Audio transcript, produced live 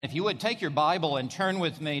If you would take your Bible and turn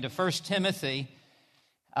with me to 1 Timothy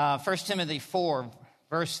 4,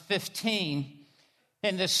 verse 15,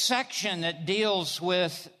 in this section that deals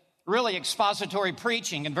with really expository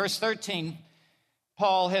preaching. In verse 13,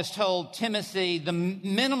 Paul has told Timothy the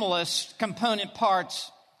minimalist component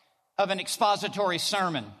parts of an expository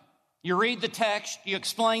sermon. You read the text, you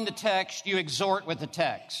explain the text, you exhort with the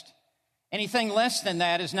text. Anything less than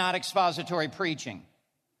that is not expository preaching.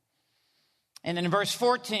 And in verse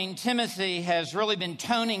 14, Timothy has really been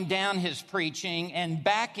toning down his preaching and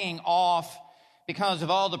backing off because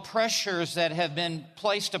of all the pressures that have been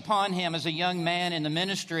placed upon him as a young man in the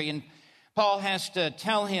ministry. And Paul has to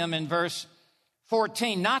tell him in verse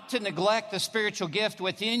 14 not to neglect the spiritual gift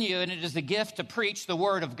within you, and it is the gift to preach the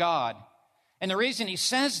word of God. And the reason he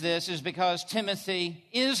says this is because Timothy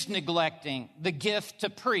is neglecting the gift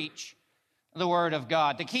to preach the word of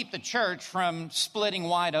God, to keep the church from splitting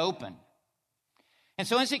wide open. And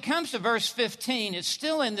so as it comes to verse 15, it's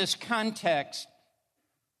still in this context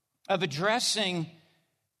of addressing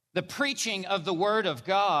the preaching of the word of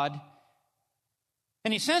God.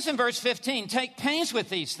 And he says in verse 15, take pains with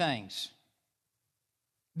these things.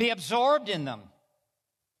 Be absorbed in them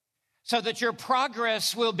so that your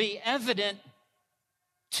progress will be evident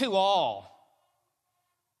to all.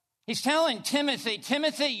 He's telling Timothy,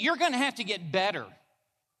 you're going to have to get better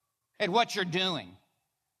at what you're doing.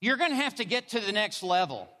 You're going to have to get to the next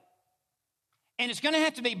level. And it's going to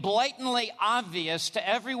have to be blatantly obvious to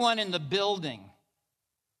everyone in the building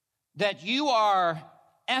that you are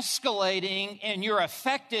escalating in your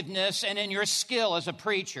effectiveness and in your skill as a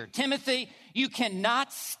preacher. Timothy, you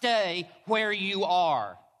cannot stay where you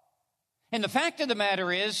are. And the fact of the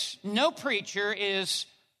matter is, no preacher is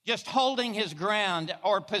just holding his ground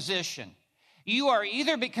or position. You are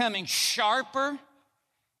either becoming sharper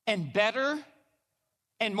and better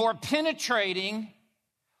and more penetrating,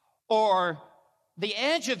 or the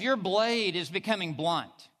edge of your blade is becoming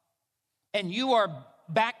blunt, and you are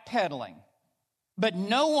backpedaling, but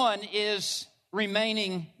no one is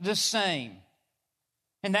remaining the same.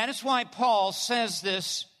 And that is why Paul says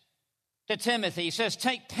this to Timothy. He says,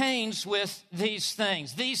 take pains with these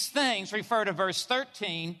things. These things refer to verse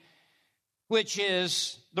 13, which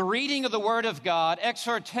is the reading of the word of God,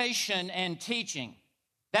 exhortation, and teaching.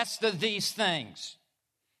 That's these things.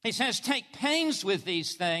 He says, take pains with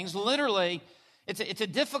these things. Literally, it's a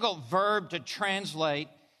difficult verb to translate,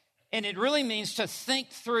 and it really means to think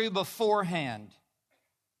through beforehand,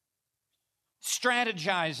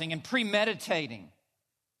 strategizing and premeditating.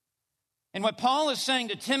 And what Paul is saying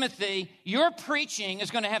to Timothy, your preaching is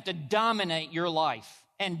going to have to dominate your life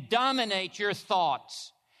and dominate your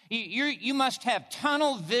thoughts. You must have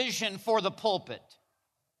tunnel vision for the pulpit.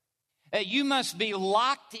 You must be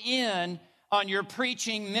locked in on your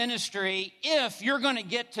preaching ministry if you're going to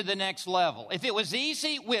get to the next level. If it was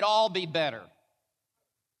easy, we'd all be better.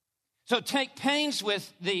 So take pains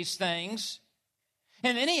with these things.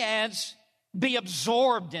 And then he adds, be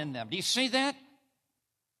absorbed in them. Do you see that?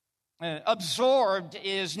 Absorbed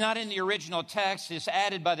is not in the original text. It's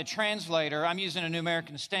added by the translator. I'm using a New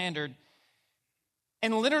American Standard.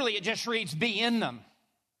 And literally it just reads, be in them.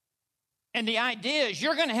 And the idea is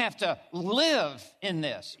you're going to have to live in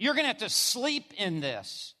this. You're going to have to sleep in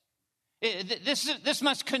this. This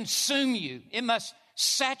must consume you. It must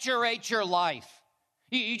saturate your life.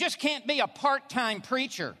 You just can't be a part-time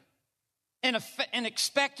preacher and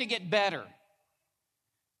expect to get better.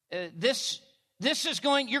 You're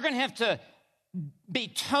going to have to be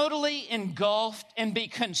totally engulfed and be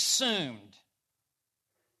consumed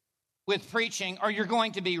with preaching, or you're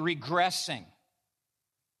going to be regressing.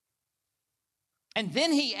 And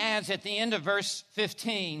then he adds at the end of verse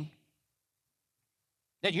 15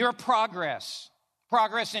 that your progress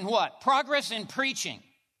in what? Progress in preaching,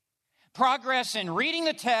 progress in reading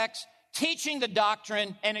the text, teaching the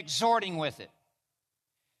doctrine, and exhorting with it.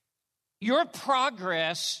 Your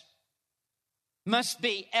progress must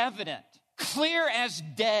be evident, clear as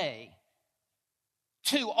day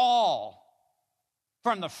to all,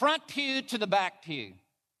 from the front pew to the back pew.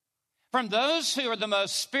 From those who are the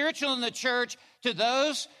most spiritual in the church to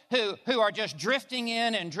those who are just drifting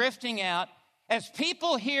in and drifting out, as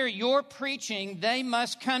people hear your preaching, they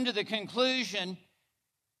must come to the conclusion,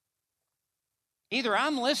 either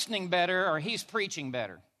I'm listening better or he's preaching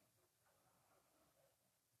better.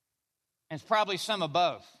 And it's probably some of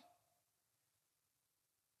both.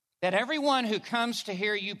 That everyone who comes to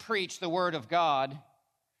hear you preach the word of God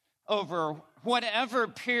over whatever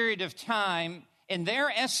period of time, in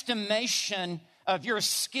their estimation of your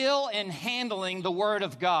skill in handling the word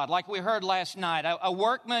of God, like we heard last night, a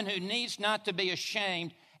workman who needs not to be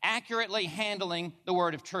ashamed, accurately handling the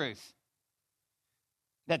word of truth.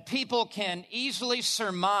 That people can easily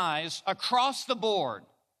surmise across the board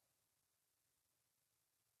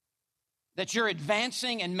that you're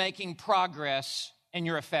advancing and making progress in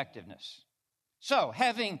your effectiveness. So,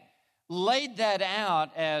 having laid that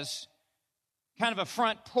out as kind of a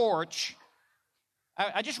front porch,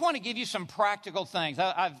 I just want to give you some practical things.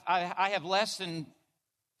 I have less than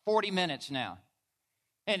 40 minutes now.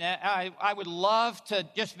 And I would love to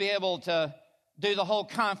just be able to do the whole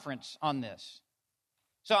conference on this.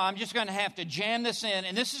 So I'm just going to have to jam this in.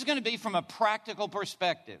 And this is going to be from a practical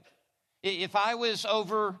perspective. If I was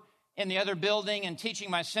over in the other building and teaching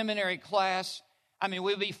my seminary class, I mean,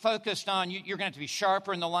 we'll be focused on, you're going to have to be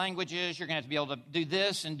sharper in the languages. You're going to have to be able to do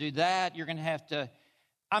this and do that. You're going to have to,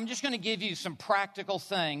 I'm just going to give you some practical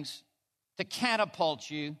things to catapult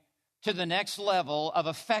you to the next level of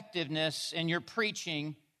effectiveness in your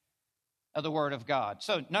preaching of the Word of God.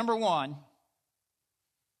 So, number one,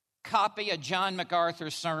 copy a John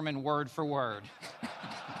MacArthur sermon word for word.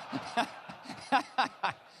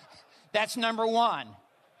 That's number one.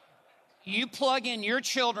 You plug in your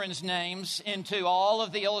children's names into all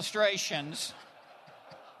of the illustrations,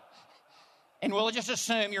 and we'll just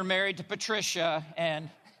assume you're married to Patricia.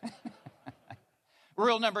 And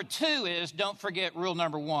rule number two is don't forget rule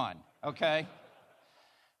number one, okay?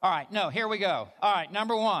 All right, no, here we go. All right,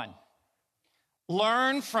 number one,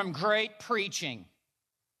 learn from great preaching.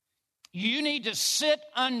 You need to sit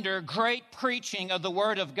under great preaching of the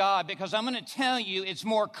Word of God, because I'm going to tell you it's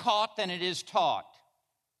more caught than it is taught.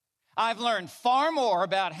 I've learned far more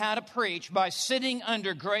about how to preach by sitting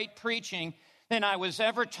under great preaching than I was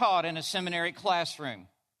ever taught in a seminary classroom.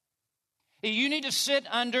 You need to sit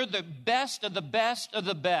under the best of the best of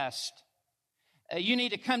the best. You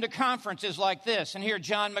need to come to conferences like this and hear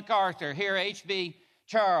John MacArthur, hear H.B.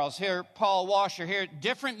 Charles, hear Paul Washer, hear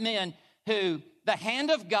different men who the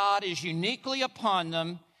hand of God is uniquely upon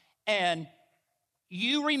them, and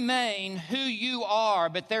you remain who you are,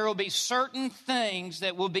 but there will be certain things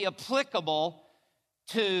that will be applicable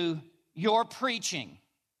to your preaching.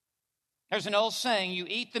 There's an old saying, you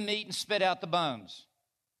eat the meat and spit out the bones.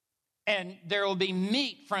 And there will be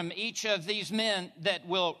meat from each of these men that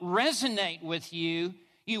will resonate with you.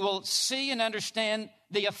 You will see and understand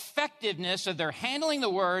the effectiveness of their handling the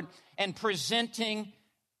Word and presenting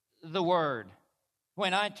the Word.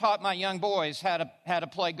 When I taught my young boys how to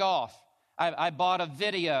play golf, I bought a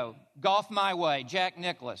video, Golf My Way, Jack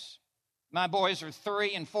Nicklaus. My boys are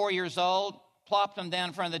 3 and 4 years old, plopped them down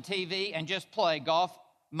in front of the TV and just play Golf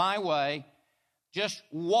My Way. Just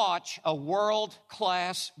watch a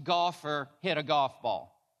world-class golfer hit a golf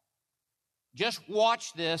ball. Just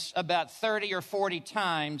watch this about 30 or 40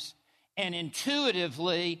 times, and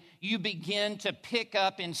intuitively you begin to pick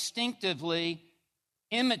up instinctively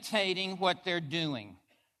imitating what they're doing.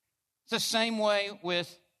 It's the same way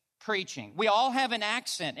with preaching. We all have an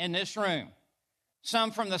accent in this room.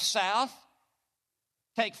 Some from the South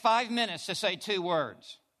take 5 minutes to say 2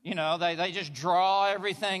 words. You know, they just draw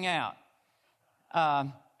everything out.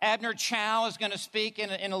 Abner Chow is going to speak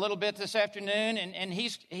in a little bit this afternoon,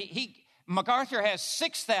 and MacArthur has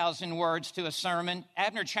 6,000 words to a sermon.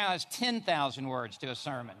 Abner Chow has 10,000 words to a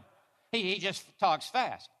sermon. He just talks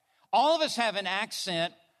fast. All of us have an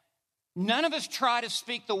accent. None of us try to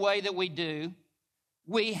speak the way that we do.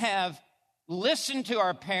 We have listened to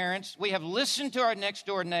our parents. We have listened to our next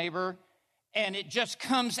door neighbor, and it just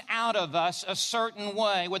comes out of us a certain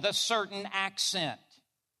way with a certain accent.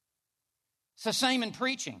 It's the same in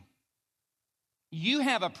preaching. You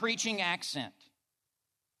have a preaching accent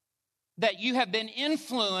that you have been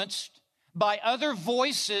influenced by other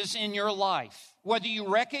voices in your life, whether you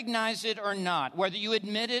recognize it or not, whether you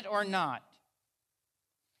admit it or not.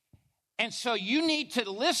 And so you need to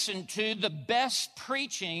listen to the best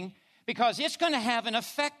preaching, because it's going to have an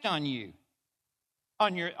effect on you,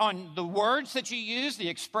 on the words that you use, the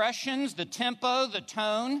expressions, the tempo, the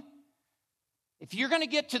tone. If you're going to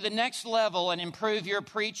get to the next level and improve your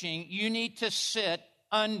preaching, you need to sit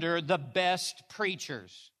under the best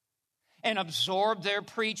preachers and absorb their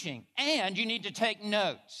preaching. And you need to take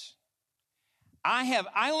notes.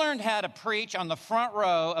 I learned how to preach on the front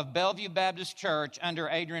row of Bellevue Baptist Church under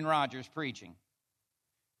Adrian Rogers preaching.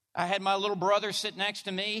 I had my little brother sit next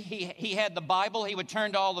to me. He had the Bible. He would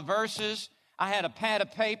turn to all the verses. I had a pad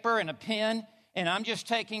of paper and a pen, and I'm just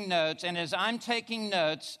taking notes. And as I'm taking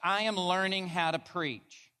notes, I am learning how to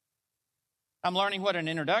preach. I'm learning what an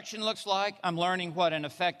introduction looks like. I'm learning what an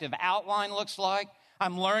effective outline looks like.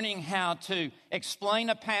 I'm learning how to explain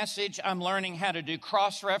a passage. I'm learning how to do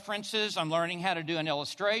cross-references. I'm learning how to do an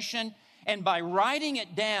illustration. And by writing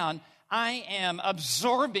it down, I am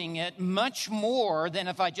absorbing it much more than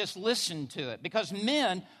if I just listened to it, because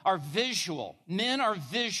men are visual. Men are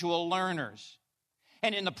visual learners.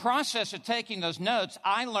 And in the process of taking those notes,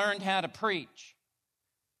 I learned how to preach.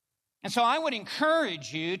 And so I would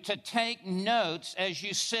encourage you to take notes as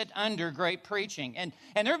you sit under great preaching. And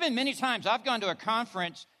there have been many times I've gone to a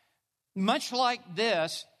conference much like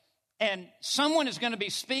this, and someone is going to be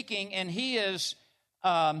speaking, and he is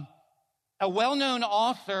a well-known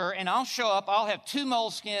author, and I'll show up, I'll have 2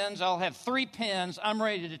 moleskins, I'll have 3 pens, I'm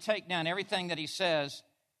ready to take down everything that he says,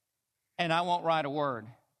 and I won't write a word,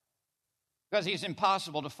 because he's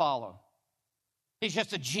impossible to follow. He's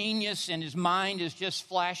just a genius, and his mind is just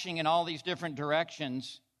flashing in all these different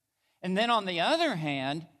directions. And then on the other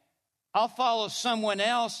hand, I'll follow someone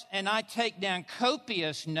else, and I take down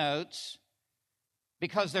copious notes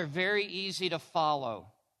because they're very easy to follow.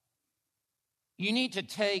 You need to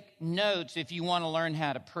take notes if you want to learn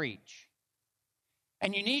how to preach.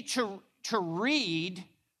 And you need to read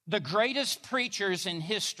the greatest preachers in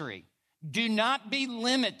history. Do not be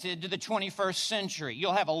limited to the 21st century.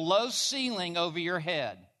 You'll have a low ceiling over your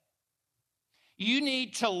head. You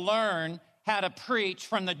need to learn how to preach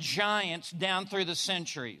from the giants down through the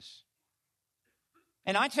centuries.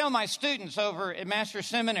 And I tell my students over at Master's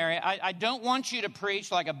Seminary, I don't want you to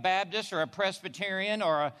preach like a Baptist or a Presbyterian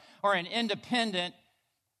or an independent.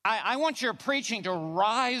 I want your preaching to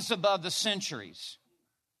rise above the centuries.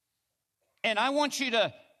 And I want you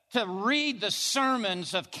to read the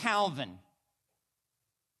sermons of Calvin.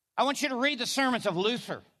 I want you to read the sermons of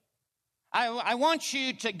Luther. I want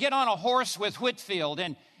you to get on a horse with Whitefield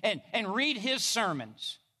and read his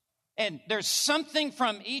sermons. And there's something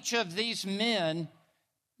from each of these men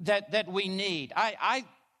that we need. I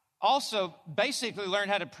also basically learned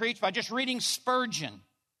how to preach by just reading Spurgeon.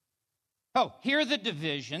 Oh, here are the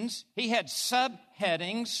divisions. He had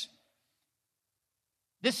subheadings.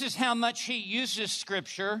 This is how much he uses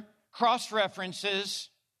Scripture, cross-references.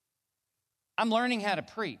 I'm learning how to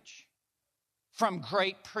preach from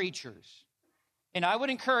great preachers. And I would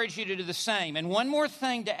encourage you to do the same. And one more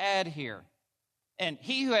thing to add here. And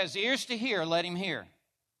he who has ears to hear, let him hear.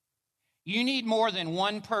 You need more than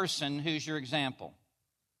one person who's your example.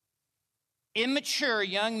 Immature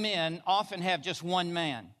young men often have just one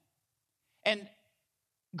man. And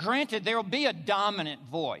granted, there will be a dominant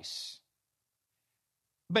voice.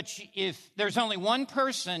 But if there's only one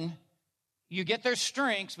person, you get their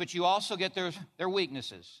strengths, but you also get their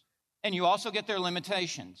weaknesses. And you also get their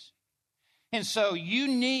limitations. And so you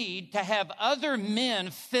need to have other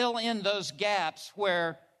men fill in those gaps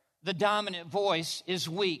where the dominant voice is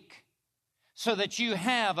weak, so that you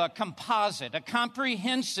have a composite, a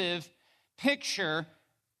comprehensive picture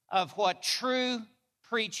of what true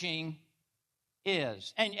preaching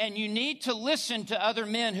is. And you need to listen to other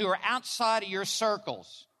men who are outside of your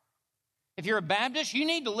circles. If you're a Baptist, you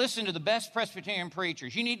need to listen to the best Presbyterian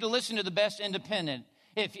preachers. You need to listen to the best independent.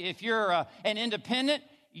 If you're an independent,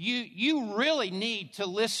 you really need to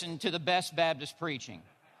listen to the best Baptist preaching.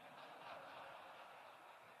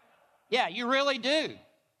 Yeah, you really do.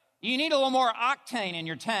 You need a little more octane in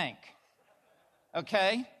your tank,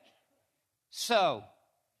 okay? So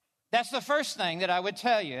that's the first thing that I would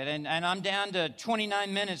tell you, and I'm down to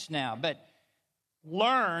 29 minutes now, but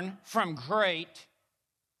learn from great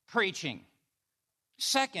preaching.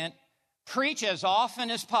 Second, preach as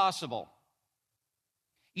often as possible.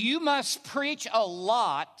 You must preach a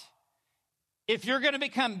lot if you're going to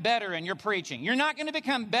become better in your preaching. You're not going to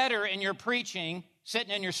become better in your preaching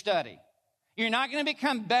sitting in your study. You're not going to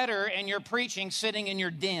become better in your preaching sitting in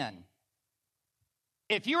your den.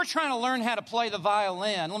 If you were trying to learn how to play the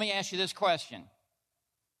violin, let me ask you this question.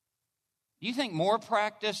 Do you think more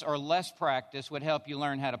practice or less practice would help you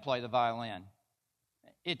learn how to play the violin?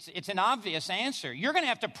 It's an obvious answer. You're going to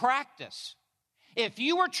have to practice. If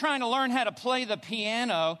you were trying to learn how to play the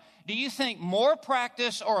piano, do you think more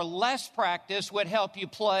practice or less practice would help you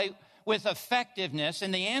play with effectiveness?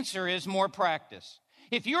 And the answer is more practice.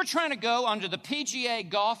 If you're trying to go onto the PGA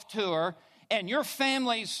golf tour and your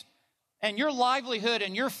family's and your livelihood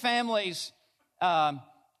and your family's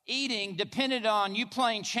eating depended on you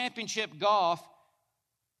playing championship golf,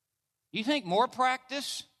 you think more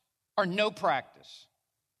practice or no practice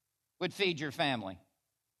would feed your family?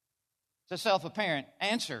 It's a self-apparent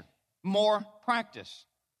answer. More practice.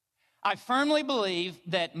 I firmly believe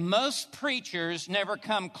that most preachers never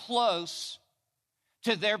come close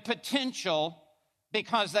to their potential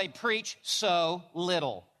because they preach so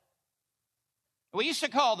little. We used to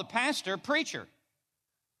call the pastor preacher.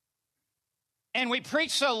 And we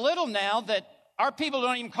preach so little now that our people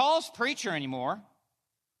don't even call us preacher anymore.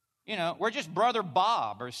 We're just Brother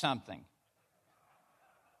Bob or something.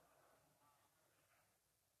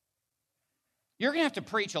 You're going to have to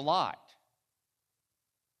preach a lot.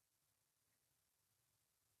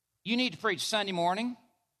 You need to preach Sunday morning.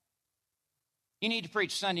 You need to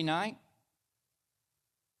preach Sunday night.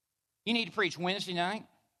 You need to preach Wednesday night.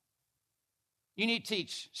 You need to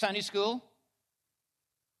teach Sunday school.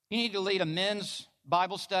 You need to lead a men's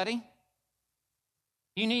Bible study.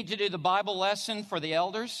 You need to do the Bible lesson for the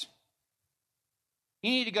elders. You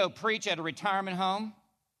need to go preach at a retirement home.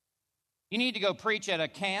 You need to go preach at a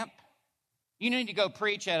camp. You need to go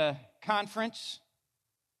preach at a conference.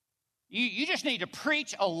 You just need to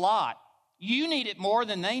preach a lot. You need it more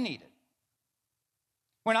than they need it.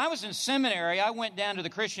 When I was in seminary, I went down to the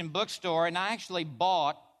Christian bookstore and I actually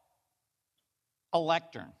bought a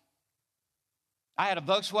lectern. I had a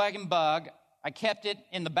Volkswagen Bug. I kept it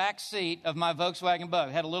in the back seat of my Volkswagen Bug.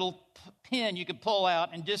 It had a little pin you could pull out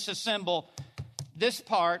and disassemble this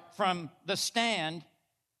part from the stand.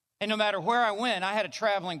 And no matter where I went, I had a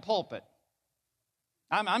traveling pulpit.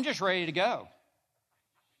 I'm just ready to go.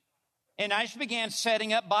 And I just began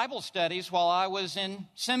setting up Bible studies while I was in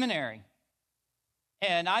seminary.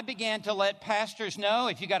 And I began to let pastors know,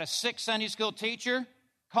 if you got a sick Sunday school teacher,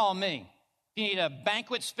 call me. If you need a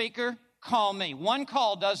banquet speaker, call me. One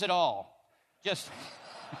call does it all. Just,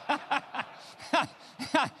 if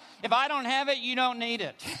I don't have it, you don't need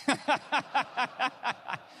it.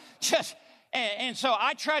 And so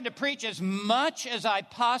I tried to preach as much as I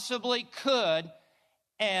possibly could.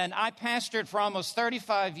 And I pastored for almost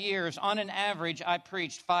 35 years. On an average, I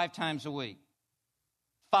preached 5 times a week.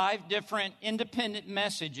 5 different independent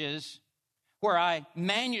messages where I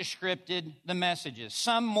manuscripted the messages,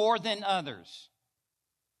 some more than others.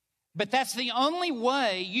 But that's the only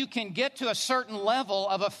way you can get to a certain level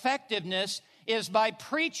of effectiveness is by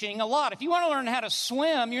preaching a lot. If you want to learn how to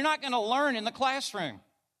swim, you're not going to learn in the classroom.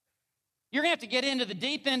 You're going to have to get into the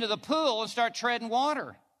deep end of the pool and start treading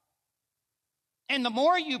water. And the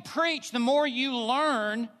more you preach, the more you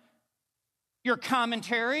learn your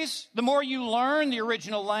commentaries, the more you learn the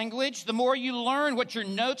original language, the more you learn what your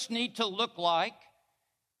notes need to look like,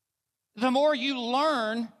 the more you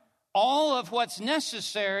learn all of what's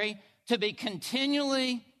necessary to be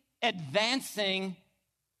continually advancing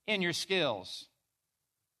in your skills.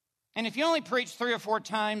 And if you only preach 3 or 4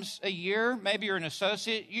 times a year, maybe you're an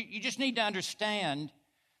associate, you just need to understand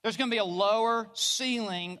there's going to be a lower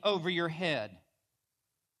ceiling over your head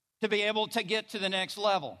to be able to get to the next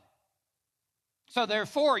level. So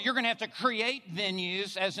therefore, you're going to have to create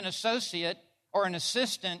venues as an associate or an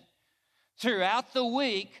assistant throughout the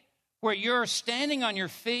week where you're standing on your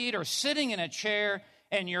feet or sitting in a chair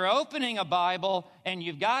and you're opening a Bible and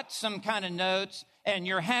you've got some kind of notes and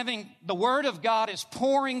you're having, the Word of God is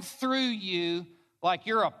pouring through you like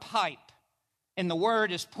you're a pipe and the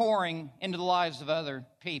Word is pouring into the lives of other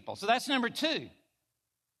people. So that's number 2.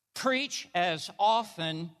 Preach as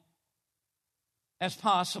often as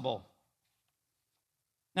possible.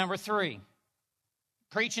 Number 3,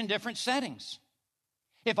 preach in different settings.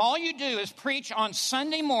 If all you do is preach on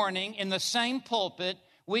Sunday morning in the same pulpit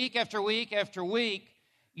week after week after week,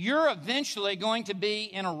 you're eventually going to be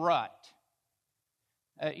in a rut.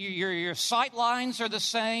 Your sight lines are the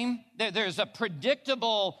same. There's a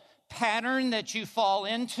predictable pattern that you fall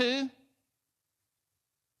into.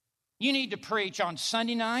 You need to preach on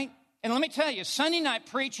Sunday night. And let me tell you, Sunday night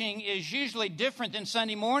preaching is usually different than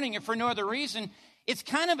Sunday morning, if for no other reason. It's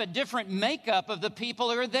kind of a different makeup of the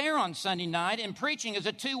people who are there on Sunday night, and preaching is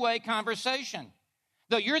a two-way conversation.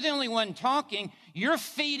 Though you're the only one talking, you're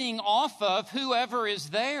feeding off of whoever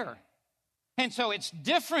is there. And so it's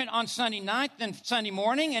different on Sunday night than Sunday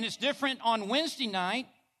morning, and it's different on Wednesday night.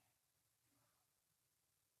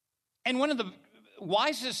 And one of the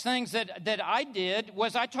wisest things that I did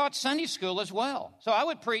was I taught Sunday school as well. So I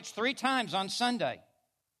would preach 3 times on Sunday,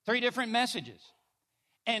 3 different messages.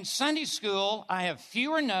 And Sunday school, I have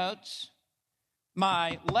fewer notes.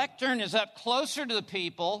 My lectern is up closer to the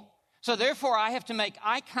people. So therefore, I have to make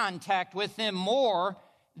eye contact with them more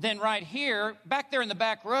than right here. Back there in the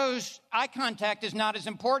back rows, eye contact is not as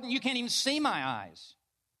important. You can't even see my eyes.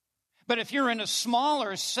 But if you're in a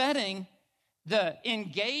smaller setting, the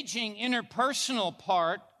engaging interpersonal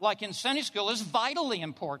part, like in Sunday school, is vitally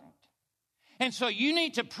important. And so you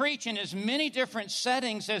need to preach in as many different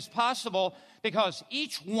settings as possible because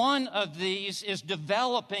each one of these is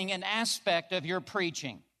developing an aspect of your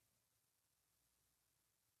preaching.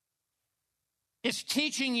 It's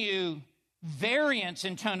teaching you variance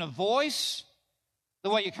in tone of voice,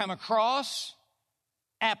 the way you come across,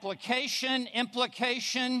 application,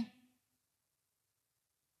 implication.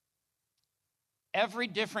 every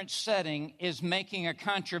different setting is making a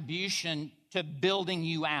contribution to building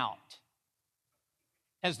you out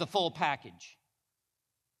as the full package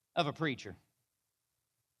of a preacher.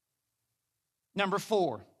 Number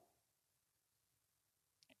 4,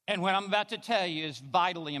 and what I'm about to tell you is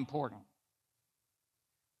vitally important.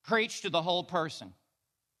 Preach to the whole person.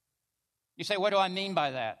 You say, what do I mean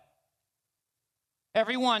by that?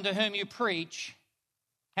 Everyone to whom you preach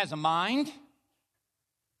has a mind.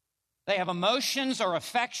 They have emotions or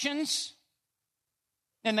affections,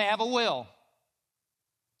 and they have a will.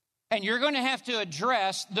 And you're going to have to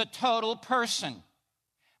address the total person.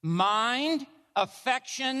 Mind,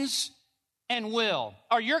 affections, and will.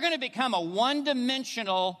 Or you're going to become a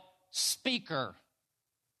one-dimensional speaker.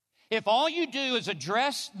 If all you do is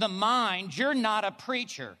address the mind, you're not a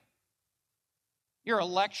preacher. You're a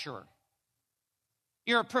lecturer.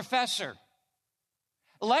 You're a professor.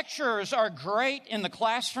 Lecturers are great in the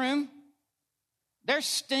classroom. They're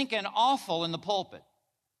stinking awful in the pulpit.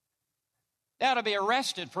 They ought to be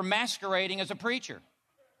arrested for masquerading as a preacher.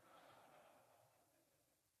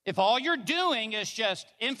 If all you're doing is just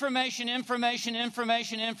information.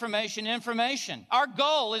 Our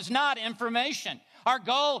goal is not information. Our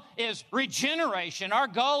goal is regeneration. Our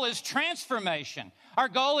goal is transformation. Our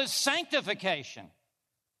goal is sanctification.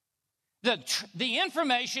 The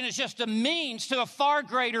information is just a means to a far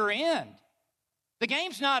greater end. The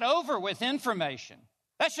game's not over with information.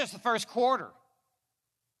 That's just the first quarter.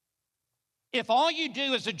 If all you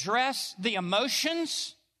do is address the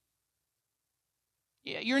emotions,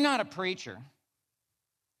 you're not a preacher.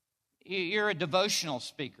 You're a devotional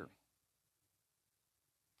speaker.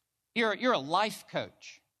 You're a life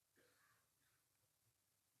coach.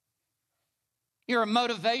 You're a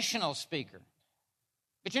motivational speaker.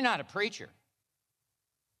 But you're not a preacher.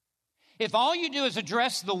 If all you do is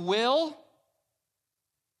address the will,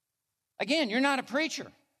 again, you're not a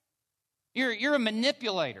preacher. You're a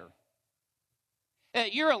manipulator.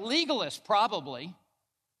 You're a legalist, probably.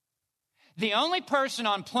 The only person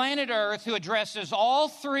on planet Earth who addresses all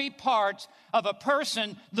 3 parts of a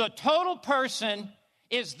person, the total person,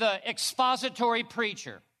 is the expository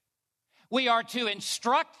preacher. We are to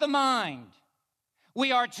instruct the mind.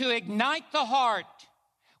 We are to ignite the heart.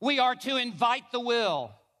 We are to invite the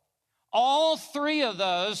will. All 3 of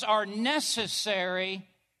those are necessary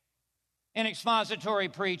in expository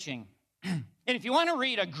preaching. And if you want to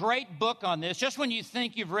read a great book on this, just when you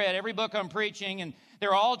think you've read every book on preaching and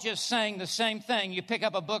they're all just saying the same thing, you pick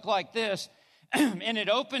up a book like this and it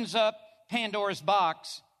opens up Pandora's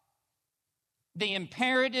box. The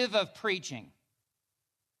Imperative of Preaching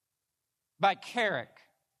by Carrick.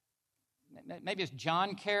 Maybe it's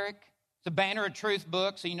John Carrick. It's a Banner of Truth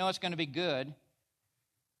book, so you know it's going to be good.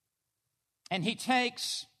 And he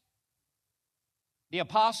takes the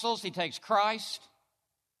apostles, he takes Christ,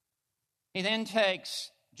 he then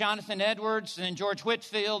takes Jonathan Edwards, and then George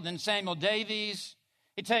Whitefield, and Samuel Davies.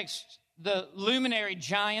 He takes the luminary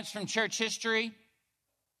giants from church history,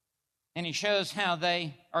 and he shows how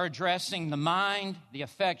they are addressing the mind, the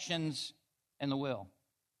affections, and the will.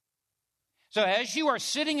 So as you are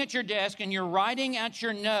sitting at your desk and you're writing out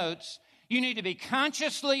your notes, you need to be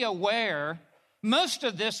consciously aware most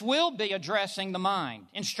of this will be addressing the mind,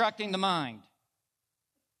 instructing the mind.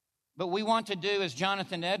 But we want to do, as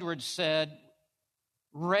Jonathan Edwards said,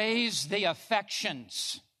 raise the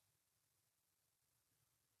affections.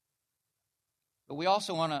 But we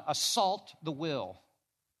also want to assault the will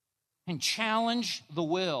and challenge the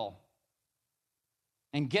will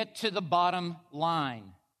and get to the bottom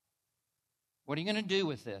line. What are you going to do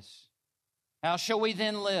with this? How shall we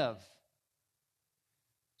then live?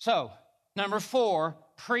 So, number 4,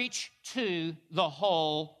 preach to the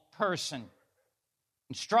whole person.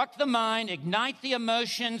 Instruct the mind, ignite the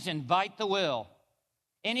emotions, invite the will.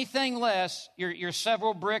 Anything less, you're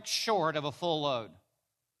several bricks short of a full load.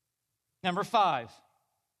 Number 5,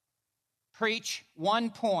 preach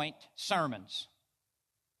one-point sermons.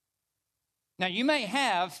 Now, you may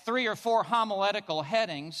have 3 or 4 homiletical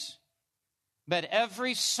headings, but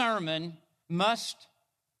every sermon must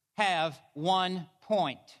have one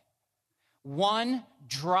point, one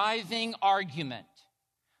driving argument,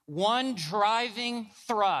 one driving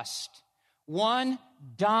thrust, one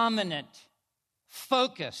dominant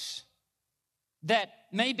focus that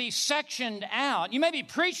may be sectioned out. You may be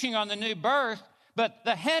preaching on the new birth, but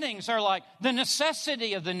the headings are like the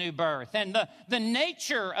necessity of the new birth and the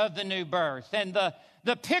nature of the new birth and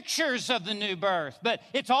the pictures of the new birth. But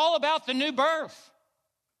it's all about the new birth.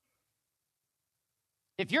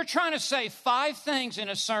 If you're trying to say 5 things in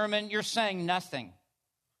a sermon, you're saying nothing.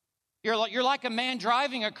 You're like a man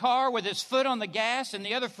driving a car with his foot on the gas and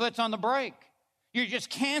the other foot's on the brake. You're just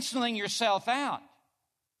canceling yourself out.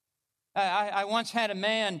 I once had a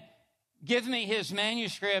man give me his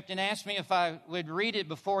manuscript and ask me if I would read it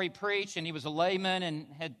before he preached, and he was a layman and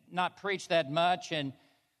had not preached that much, and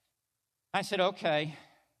I said, okay.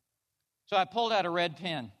 So I pulled out a red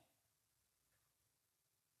pen.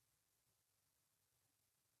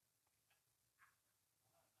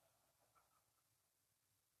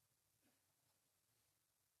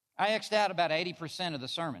 I X'd out about 80% of the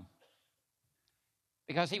sermon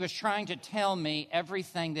because he was trying to tell me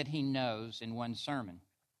everything that he knows in one sermon,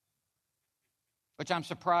 which I'm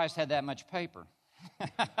surprised had that much paper.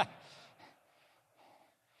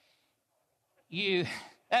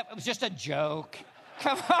 That was just a joke.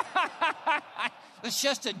 Come on. It was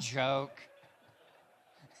just a joke.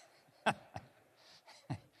 All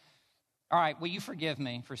right, will you forgive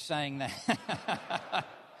me for saying that?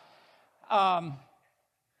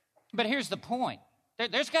 But here's the point.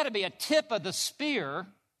 There's got to be a tip of the spear,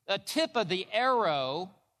 a tip of the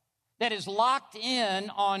arrow that is locked in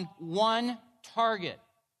on one target.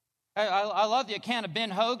 I love the account of Ben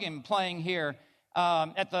Hogan playing here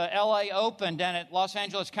at the L.A. Open down at Los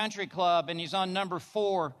Angeles Country Club, and he's on number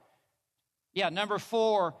 4. Yeah, number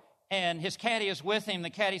 4, and his caddy is with him. The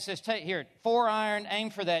caddy says, "Take here, 4 iron, aim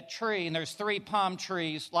for that tree," and there's 3 palm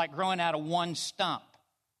trees like growing out of one stump.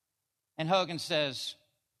 And Hogan says,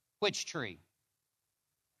 "Which tree?"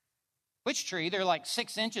 Which tree? They're like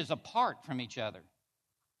 6 inches apart from each other.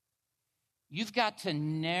 You've got to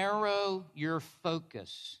narrow your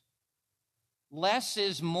focus. Less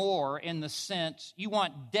is more in the sense you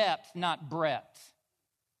want depth, not breadth.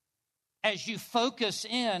 As you focus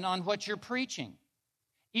in on what you're preaching,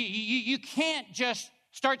 you can't just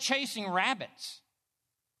start chasing rabbits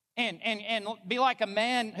and be like a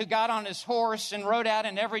man who got on his horse and rode out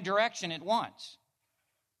in every direction at once.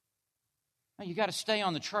 No, you got to stay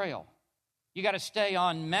on the trail. You got to stay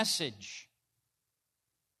on message.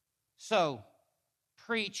 So,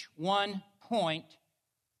 preach 1-point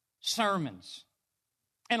sermons.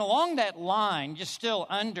 And along that line, just still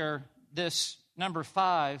under this number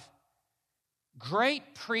 5,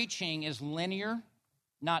 great preaching is linear,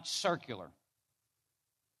 not circular.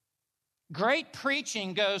 Great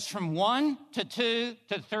preaching goes from 1 to 2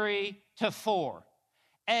 to 3 to 4.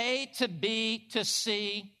 A to B to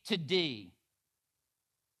C to D.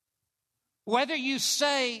 Whether you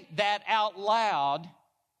say that out loud,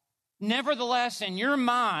 nevertheless, in your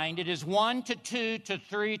mind, it is 1 to 2 to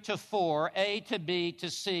 3 to 4, A to B to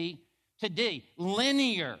C to D.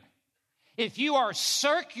 Linear. If you are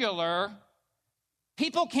circular,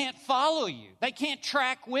 people can't follow you. They can't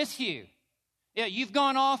track with you. Yeah, you've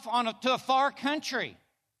gone off to a far country,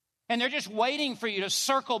 and they're just waiting for you to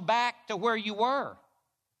circle back to where you were.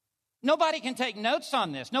 Nobody can take notes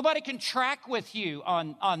on this. Nobody can track with you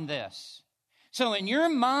on this. So in your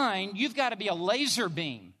mind, you've got to be a laser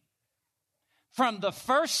beam from the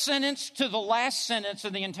first sentence to the last sentence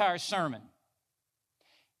of the entire sermon.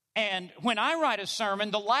 And when I write a sermon,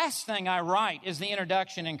 the last thing I write is the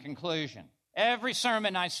introduction and conclusion. Every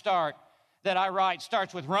sermon that I write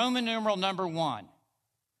starts with Roman numeral number 1.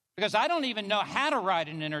 Because I don't even know how to write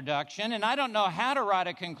an introduction, and I don't know how to write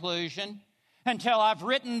a conclusion until I've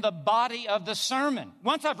written the body of the sermon.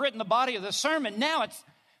 Once I've written the body of the sermon, now it's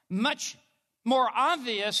much more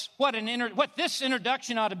obvious what this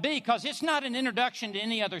introduction ought to be, because it's not an introduction to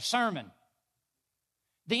any other sermon.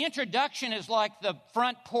 The introduction is like the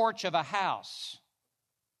front porch of a house.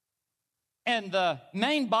 And the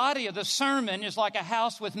main body of the sermon is like a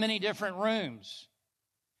house with many different rooms.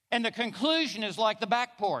 And the conclusion is like the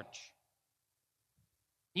back porch.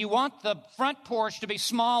 You want the front porch to be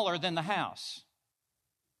smaller than the house.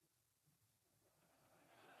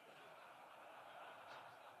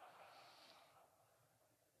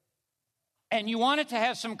 And you want it to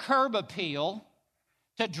have some curb appeal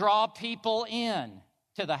to draw people in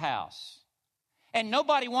to the house. And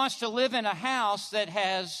nobody wants to live in a house that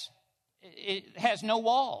has no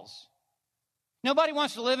walls. Nobody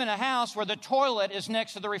wants to live in a house where the toilet is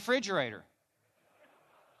next to the refrigerator.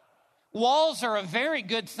 Walls are a very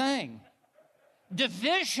good thing.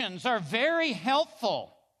 Divisions are very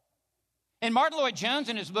helpful. And Martin Lloyd-Jones,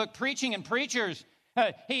 in his book, Preaching and Preachers,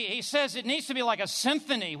 he says it needs to be like a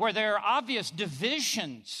symphony where there are obvious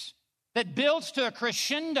divisions that builds to a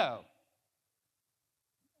crescendo.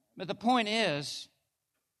 But the point is,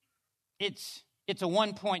 it's a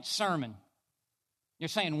 1-point sermon. You're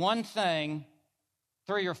saying one thing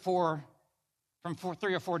from 3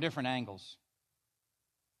 or 4 different angles.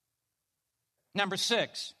 Number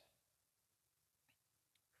 6,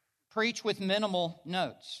 preach with minimal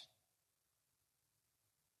notes.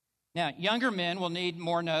 Now, younger men will need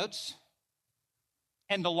more notes.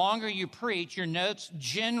 and the longer you preach, your notes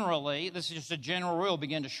generally, this is just a general rule,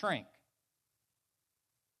 begin to shrink.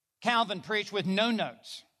 Calvin preached with no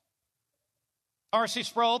notes. R.C.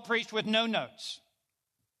 Sproul preached with no notes.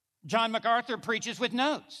 John MacArthur preaches with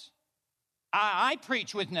notes. I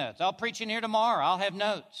preach with notes. I'll preach in here tomorrow. I'll have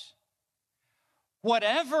notes.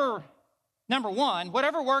 Number one,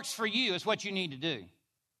 whatever works for you is what you need to do.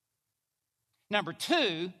 Number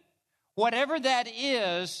two, whatever that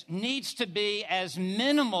is needs to be as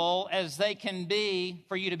minimal as they can be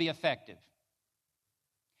for you to be effective.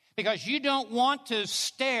 Because you don't want to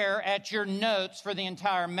stare at your notes for the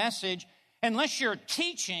entire message unless you're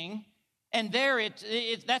teaching, and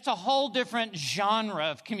that's a whole different genre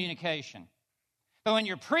of communication. But when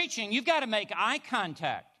you're preaching, you've got to make eye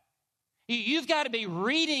contact. You've got to be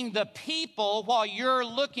reading the people while you're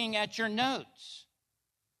looking at your notes.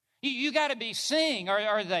 You got to be seeing,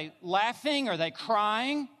 are they laughing? Are they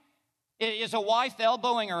crying? Is a wife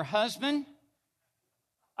elbowing her husband?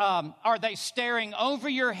 Are they staring over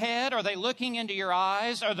your head? Are they looking into your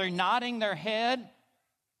eyes? Are they nodding their head?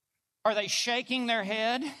 Are they shaking their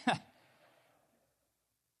head?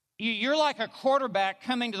 You're like a quarterback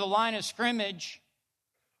coming to the line of scrimmage,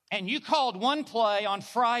 and you called one play on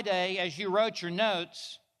Friday as you wrote your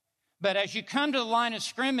notes, but as you come to the line of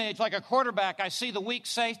scrimmage, like a quarterback, I see the weak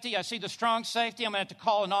safety, I see the strong safety, I'm going to have to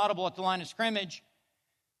call an audible at the line of scrimmage.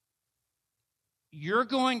 You're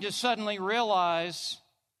going to suddenly realize,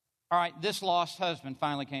 all right, this lost husband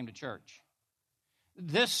finally came to church.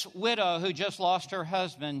 This widow who just lost her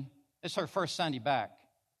husband, it's her first Sunday back.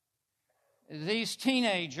 These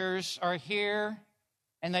teenagers are here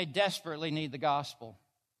and they desperately need the gospel.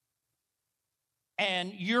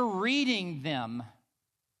 And you're reading them.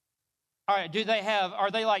 All right,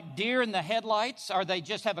 are they like deer in the headlights? Are they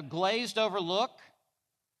just have a glazed over look?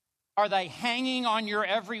 Are they hanging on your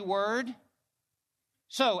every word?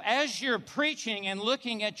 So as you're preaching and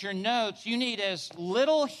looking at your notes, you need as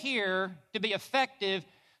little here to be effective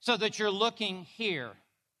so that you're looking here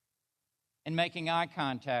and making eye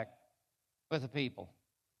contact with the people.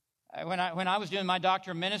 When I was doing my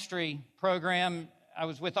doctor of ministry program, I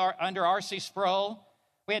was under R.C. Sproul.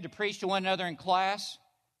 We had to preach to one another in class.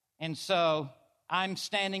 And so I'm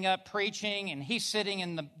standing up preaching, and he's sitting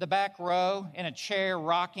in the back row in a chair,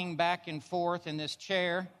 rocking back and forth in this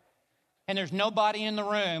chair. And there's nobody in the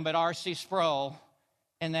room but R.C. Sproul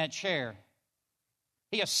in that chair.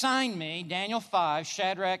 He assigned me Daniel 5,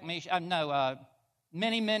 Shadrach,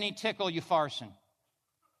 Many, tickle you farson.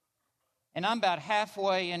 And I'm about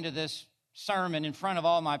halfway into this sermon in front of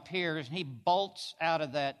all my peers, and he bolts out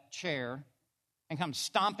of that chair and comes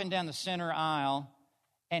stomping down the center aisle,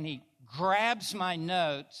 and he grabs my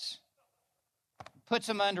notes, puts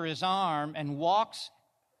them under his arm, and walks.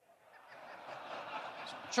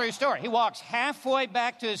 True story. He walks halfway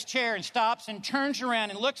back to his chair and stops and turns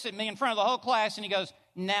around and looks at me in front of the whole class, and he goes,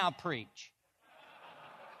 "Now preach."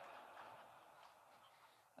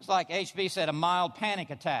 It's like HB said, a mild panic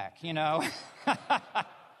attack, you know.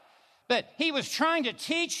 But he was trying to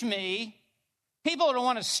teach me, people don't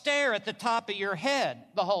want to stare at the top of your head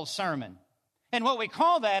the whole sermon. And what we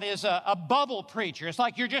call that is a bubble preacher. It's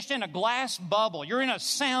like you're just in a glass bubble. You're in a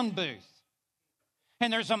sound booth.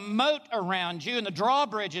 And there's a moat around you, and the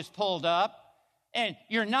drawbridge is pulled up, and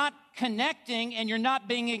you're not connecting, and you're not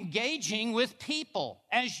being engaging with people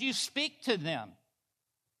as you speak to them.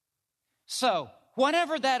 So,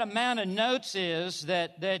 whatever that amount of notes is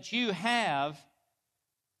that you have,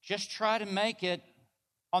 just try to make it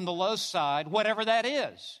on the low side, whatever that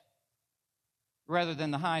is, rather than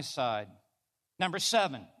the high side. Number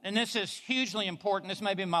 7, and this is hugely important. This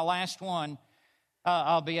may be my last one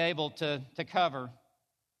I'll be able to cover.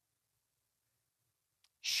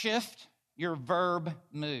 Shift your verb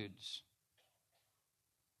moods.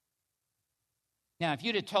 Now, if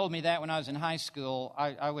you'd have told me that when I was in high school,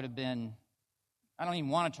 I would have been, I don't even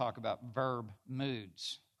want to talk about verb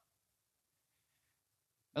moods.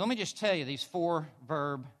 But let me just tell you these 4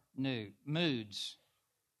 verb moods.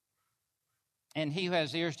 And he who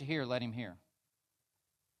has ears to hear, let him hear.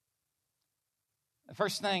 The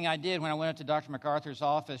first thing I did when I went up to Dr. MacArthur's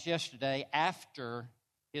office yesterday after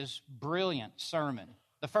his brilliant sermon,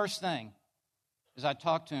 the first thing is I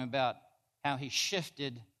talked to him about how he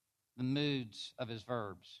shifted the moods of his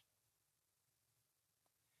verbs.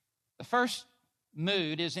 The first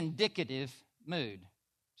mood is indicative mood.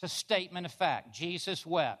 It's a statement of fact. Jesus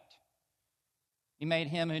wept. He made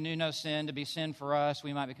him who knew no sin to be sin for us.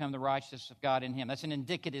 We might become the righteousness of God in him. That's an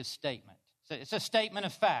indicative statement. It's a statement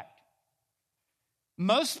of fact.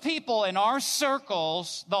 Most people in our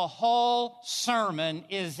circles, the whole sermon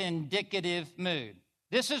is indicative mood.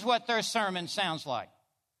 This is what their sermon sounds like.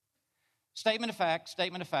 Statement of fact,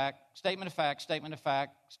 statement of fact, statement of fact, statement of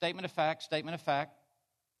fact, statement of fact, statement of fact,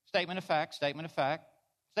 statement of fact, statement of fact,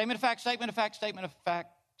 statement of fact, statement of fact, statement of fact,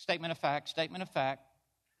 statement of fact, statement of fact.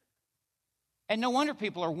 And no wonder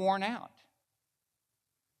people are worn out.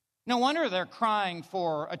 No wonder they're crying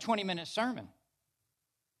for a 20-minute sermon.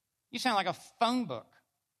 You sound like a phone book.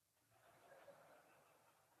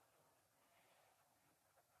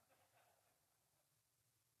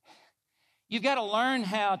 You've got to learn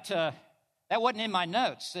how to, that wasn't in my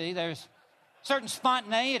notes, see, there's certain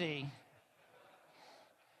spontaneity.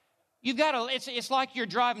 You've got to, it's like you're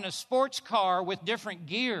driving a sports car with different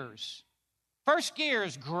gears. First gear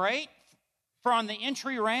is great for on the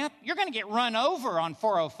entry ramp. You're going to get run over on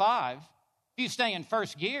 405 if you stay in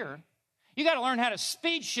first gear. You got to learn how to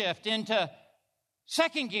speed shift into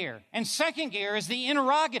second gear. And second gear is the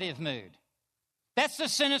interrogative mood. That's the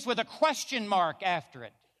sentence with a question mark after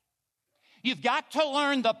it. You've got to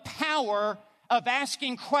learn the power of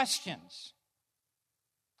asking questions.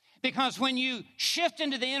 Because when you shift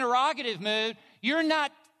into the interrogative mood, you're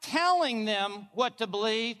not telling them what to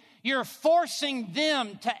believe, you're forcing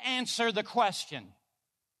them to answer the question.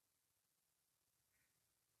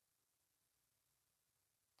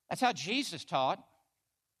 That's how Jesus taught.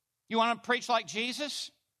 You want to preach like Jesus?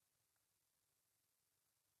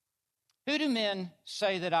 Who do men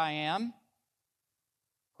say that I am?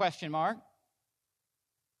 Question mark.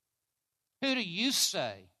 Who do you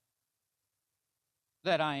say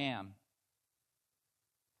that I am?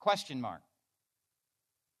 Question mark.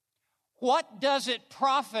 What does it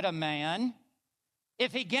profit a man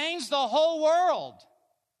if he gains the whole world?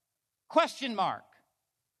 Question mark.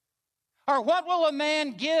 Or what will a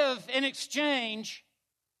man give in exchange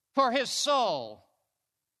for his soul?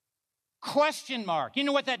 Question mark. You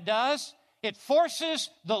know what that does? It forces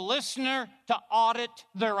the listener to audit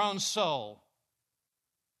their own soul.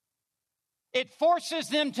 It forces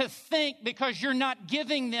them to think because you're not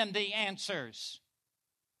giving them the answers.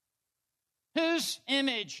 Whose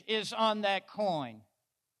image is on that coin?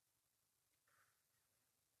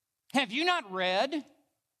 Have you not read?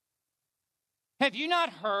 Have you not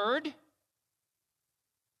heard?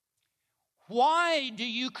 Why do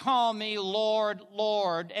you call me Lord,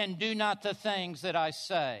 Lord, and do not the things that I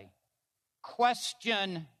say?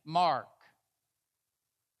 Question mark.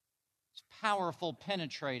 It's powerful,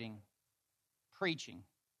 penetrating preaching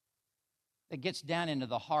that gets down into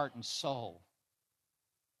the heart and soul.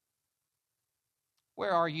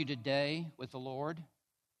 Where are you today with the Lord?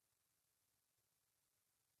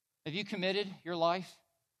 Have you committed your life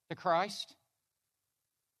to Christ?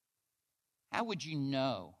 How would you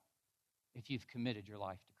know if you've committed your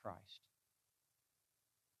life to Christ?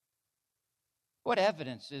 What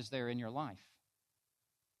evidence is there in your life?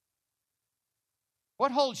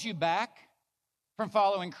 What holds you back from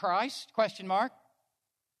following Christ? Question mark.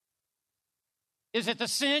 Is it the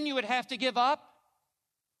sin you would have to give up?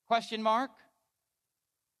 Question mark.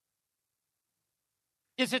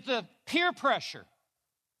 Is it the peer pressure?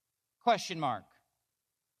 Question mark.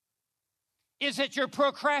 Is it your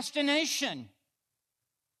procrastination?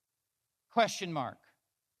 Question mark.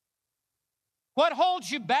 What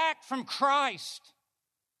holds you back from Christ?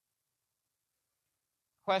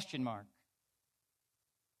 Question mark.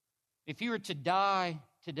 If you were to die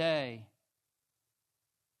today,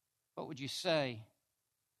 what would you say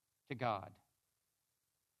to God?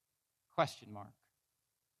 Question mark.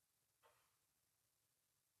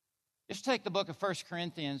 Just take the book of 1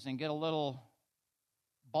 Corinthians and get a little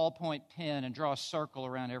ballpoint pen and draw a circle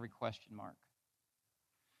around every question mark.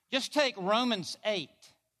 Just take Romans 8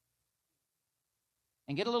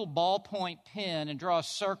 and get a little ballpoint pen and draw a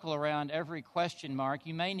circle around every question mark.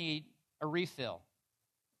 You may need a refill.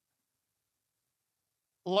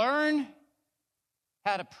 Learn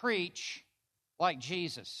how to preach like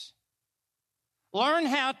Jesus. Learn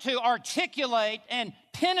how to articulate and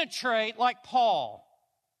penetrate like Paul.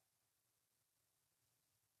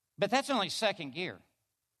 But that's only second gear.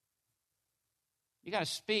 You got to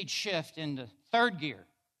speed shift into third gear.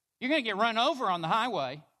 You're going to get run over on the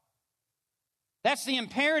highway. That's the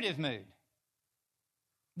imperative mood.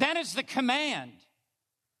 That is the command.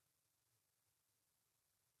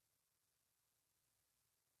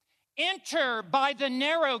 Enter by the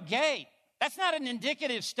narrow gate. That's not an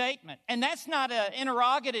indicative statement, and that's not an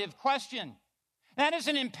interrogative question. That is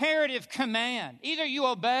an imperative command. Either you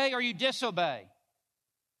obey or you disobey.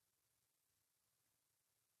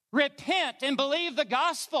 Repent and believe the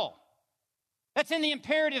gospel. That's in the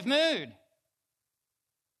imperative mood.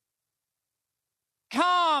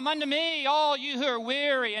 Come unto me, all you who are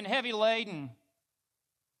weary and heavy laden.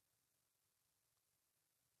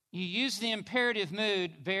 You use the imperative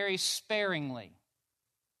mood very sparingly.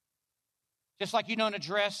 Just like you don't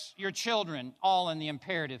address your children all in the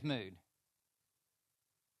imperative mood.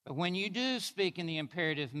 But when you do speak in the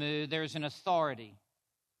imperative mood, there's an authority.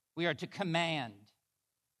 We are to command.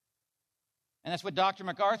 And that's what Dr.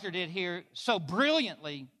 MacArthur did here so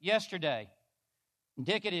brilliantly yesterday.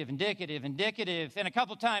 Indicative, indicative, indicative, and a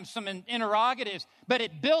couple times some interrogatives. But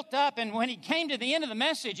it built up, and when he came to the end of the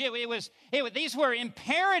message, these were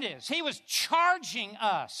imperatives. He was charging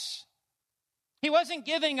us. He wasn't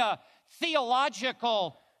giving a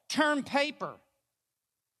theological term paper.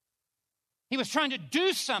 He was trying to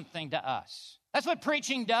do something to us. That's what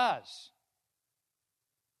preaching does.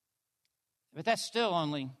 But that's still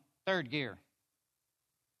only third gear.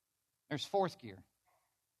 There's fourth gear.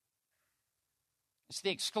 It's the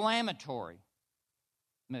exclamatory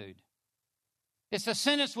mood. It's a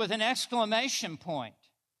sentence with an exclamation point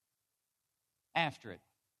after it.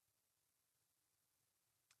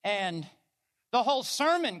 And the whole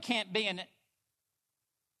sermon can't be in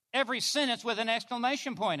every sentence with an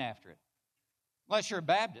exclamation point after it, unless you're a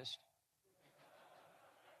Baptist.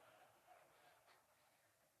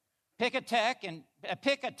 Pick a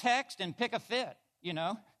text and pick a fit, you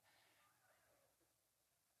know.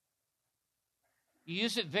 You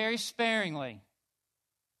use it very sparingly.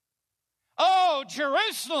 Oh,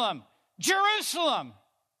 Jerusalem, Jerusalem.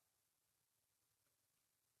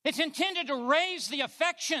 It's intended to raise the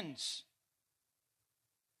affections.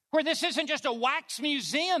 Where this isn't just a wax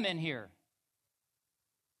museum in here.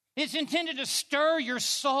 It's intended to stir your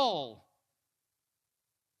soul.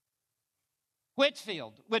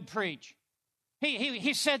 Whitefield would preach.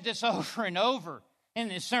 He said this over and over in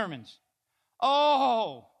his sermons.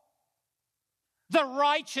 Oh, the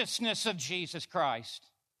righteousness of Jesus Christ.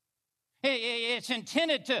 It's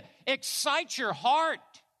intended to excite your heart.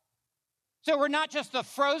 So we're not just the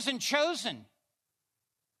frozen chosen.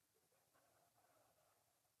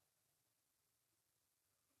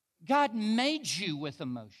 God made you with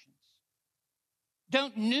emotions.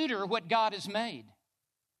 Don't neuter what God has made.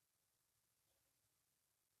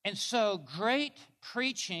 And so great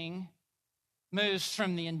preaching moves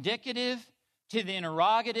from the indicative to the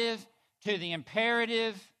interrogative to the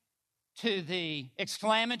imperative to the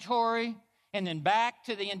exclamatory and then back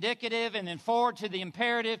to the indicative and then forward to the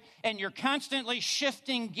imperative. And you're constantly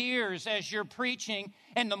shifting gears as you're preaching.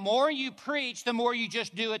 And the more you preach, the more you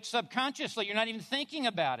just do it subconsciously. You're not even thinking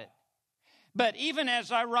about it. But even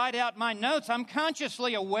as I write out my notes, I'm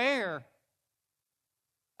consciously aware.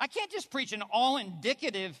 I can't just preach an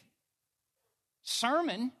all-indicative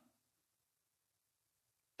sermon.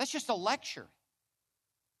 That's just a lecture.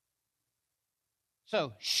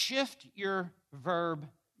 So shift your verb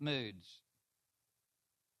moods.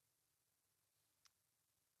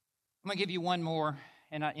 I'm going to give you one more,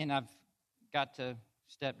 and I've got to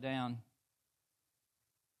step down.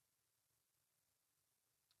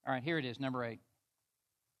 All right, here it is, number 8.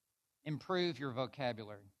 Improve your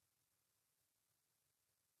vocabulary.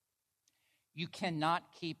 You cannot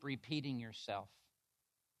keep repeating yourself.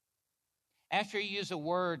 After you use a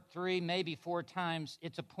word 3, maybe 4 times,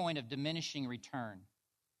 it's a point of diminishing return.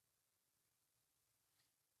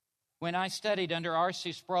 When I studied under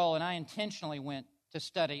R.C. Sproul, and I intentionally went to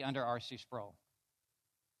study under R.C. Sproul,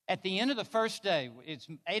 at the end of the first day, it's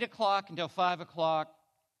 8 o'clock until 5 o'clock,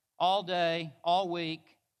 all day, all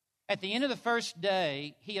week. At the end of the first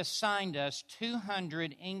day, he assigned us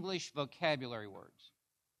 200 English vocabulary words.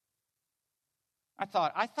 I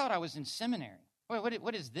thought I was in seminary.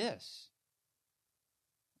 What is this?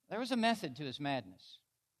 There was a method to his madness.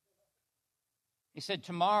 He said,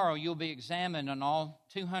 tomorrow you'll be examined on all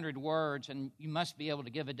 200 words, and you must be able to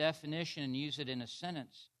give a definition and use it in a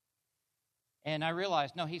sentence. And I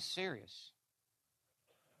realized, no, he's serious.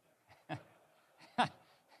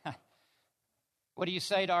 What do you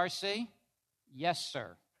say to RC? Yes,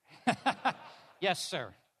 sir. Yes,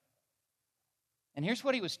 sir. And here's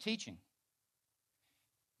what he was teaching.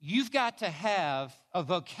 You've got to have a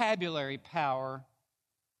vocabulary power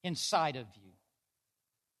inside of you.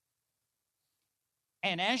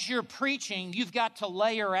 And as you're preaching, you've got to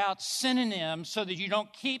layer out synonyms so that you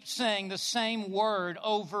don't keep saying the same word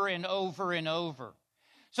over and over and over.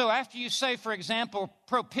 So after you say, for example,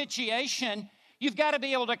 propitiation, you've got to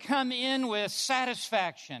be able to come in with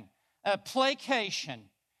satisfaction, placation,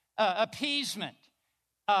 appeasement.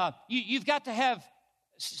 You've got to have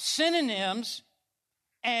synonyms,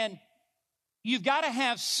 and you've got to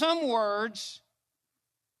have some words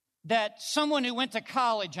that someone who went to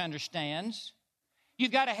college understands.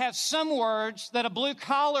 You've got to have some words that a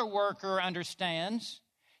blue-collar worker understands.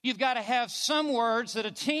 You've got to have some words that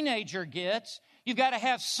a teenager gets. You've got to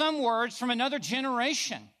have some words from another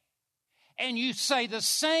generation. And you say the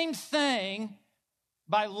same thing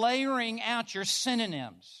by layering out your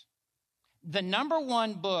synonyms. The number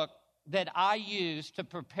one book that I use to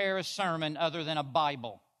prepare a sermon other than a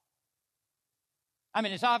Bible, I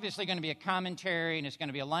mean, it's obviously going to be a commentary and it's going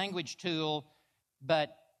to be a language tool,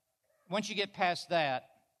 but once you get past that,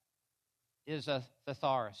 is a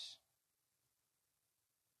thesaurus.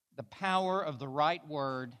 The power of the right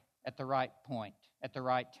word at the right point, at the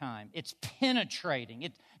right time. It's penetrating.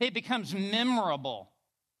 It becomes memorable.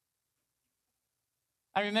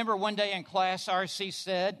 I remember one day in class, R.C.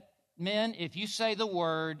 said, "Men, if you say the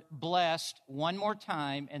word blessed one more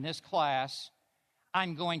time in this class,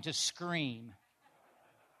 I'm going to scream.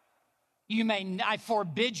 I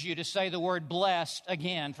forbid you to say the word blessed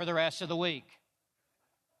again for the rest of the week."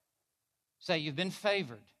 Say you've been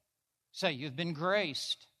favored. Say you've been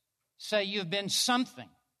graced. Say you've been something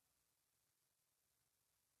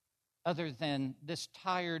other than this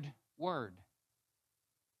tired word.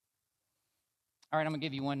 All right, I'm going to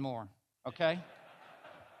give you one more, okay?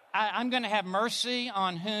 I'm going to have mercy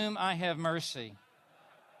on whom I have mercy.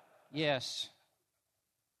 Yes.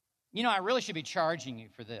 You know, I really should be charging you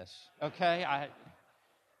for this, okay?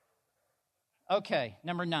 Okay,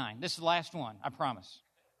 number 9. This is the last one, I promise.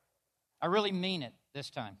 I really mean it this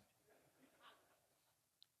time.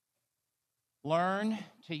 Learn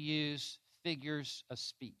to use figures of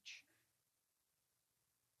speech.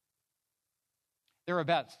 There are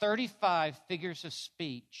about 35 figures of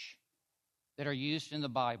speech that are used in the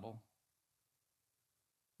Bible.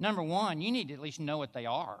 Number one, you need to at least know what they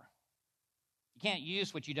are. You can't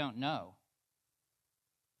use what you don't know.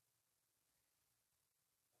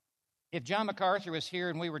 If John MacArthur was here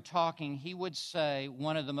and we were talking, he would say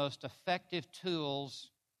one of the most effective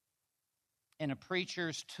tools in a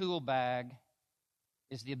preacher's tool bag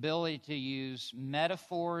is the ability to use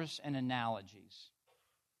metaphors and analogies.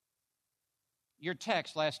 Your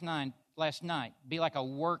text last night, be like a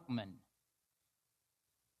workman,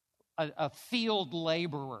 a field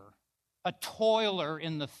laborer, a toiler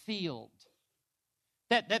in the field.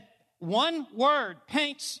 That one word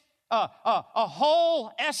paints a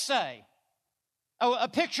whole essay. A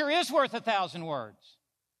picture is worth 1,000 words.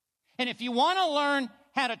 And if you want to learn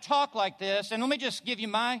how to talk like this, and let me just give you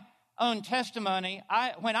my own testimony.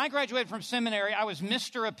 When I graduated from seminary, I was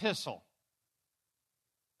Mr. Epistle.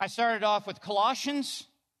 I started off with Colossians,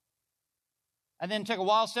 and then took a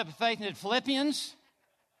wild step of faith and did Philippians,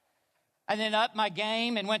 and then upped my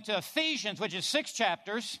game and went to Ephesians, which is 6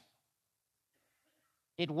 chapters.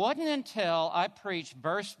 It wasn't until I preached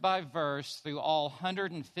verse by verse through all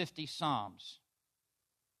 150 Psalms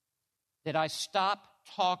that I stopped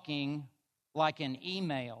talking like an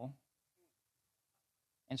email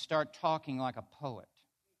and start talking like a poet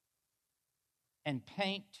and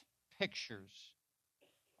paint pictures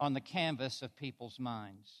on the canvas of people's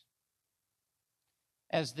minds.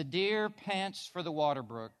 As the deer pants for the water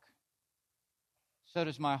brook, so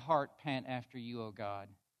does my heart pant after you, O God.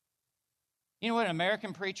 You know what an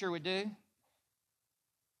American preacher would do?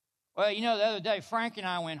 Well, you know, the other day, Frank and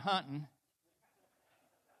I went hunting,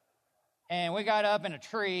 and we got up in a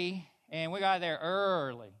tree, and we got there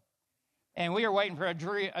early, and we were waiting for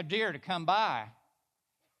a deer to come by.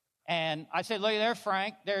 And I said, "Look there,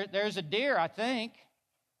 Frank, there's a deer, I think."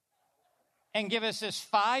 And give us this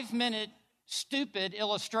 5-minute stupid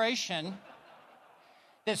illustration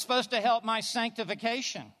that's supposed to help my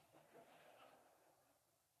sanctification.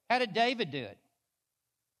 How did David do it?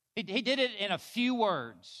 He did it in a few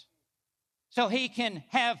words so he can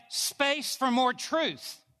have space for more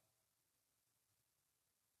truth.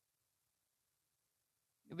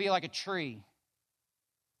 You'll be like a tree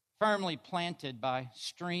firmly planted by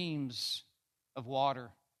streams of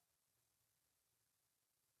water.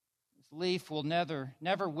 Its leaf will never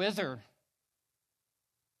wither.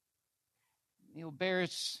 He'll bear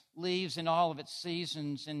its leaves in all of its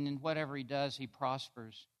seasons, and in whatever he does, he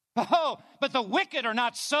prospers. Oh, but the wicked are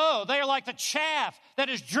not so. They are like the chaff that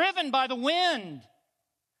is driven by the wind.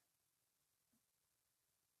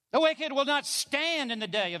 The wicked will not stand in the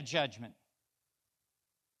day of judgment.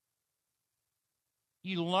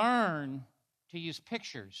 You learn to use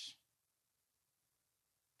pictures.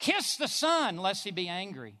 Kiss the Son, lest he be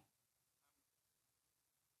angry.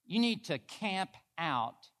 You need to camp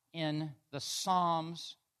out in the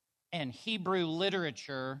Psalms and Hebrew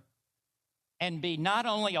literature and be not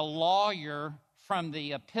only a lawyer from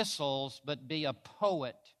the epistles, but be a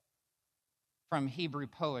poet from Hebrew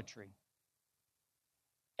poetry.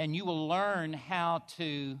 And you will learn how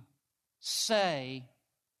to say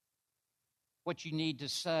what you need to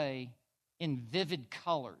say in vivid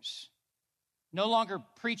colors No longer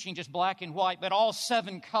preaching just black and white, but all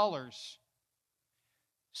 7 colors.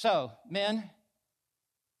 So, men,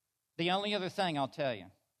 the only other thing I'll tell you.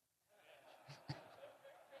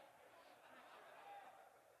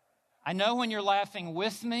 I know when you're laughing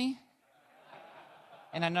with me,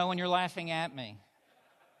 and I know when you're laughing at me.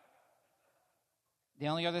 The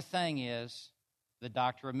only other thing is the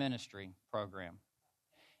Doctor of Ministry program.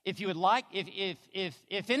 If you would like,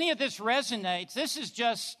 if any of this resonates, this is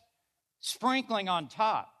just sprinkling on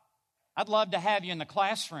top. I'd love to have you in the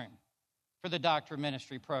classroom for the Doctor of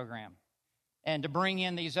Ministry program and to bring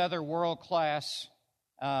in these other world-class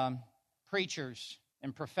preachers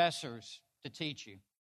and professors to teach you.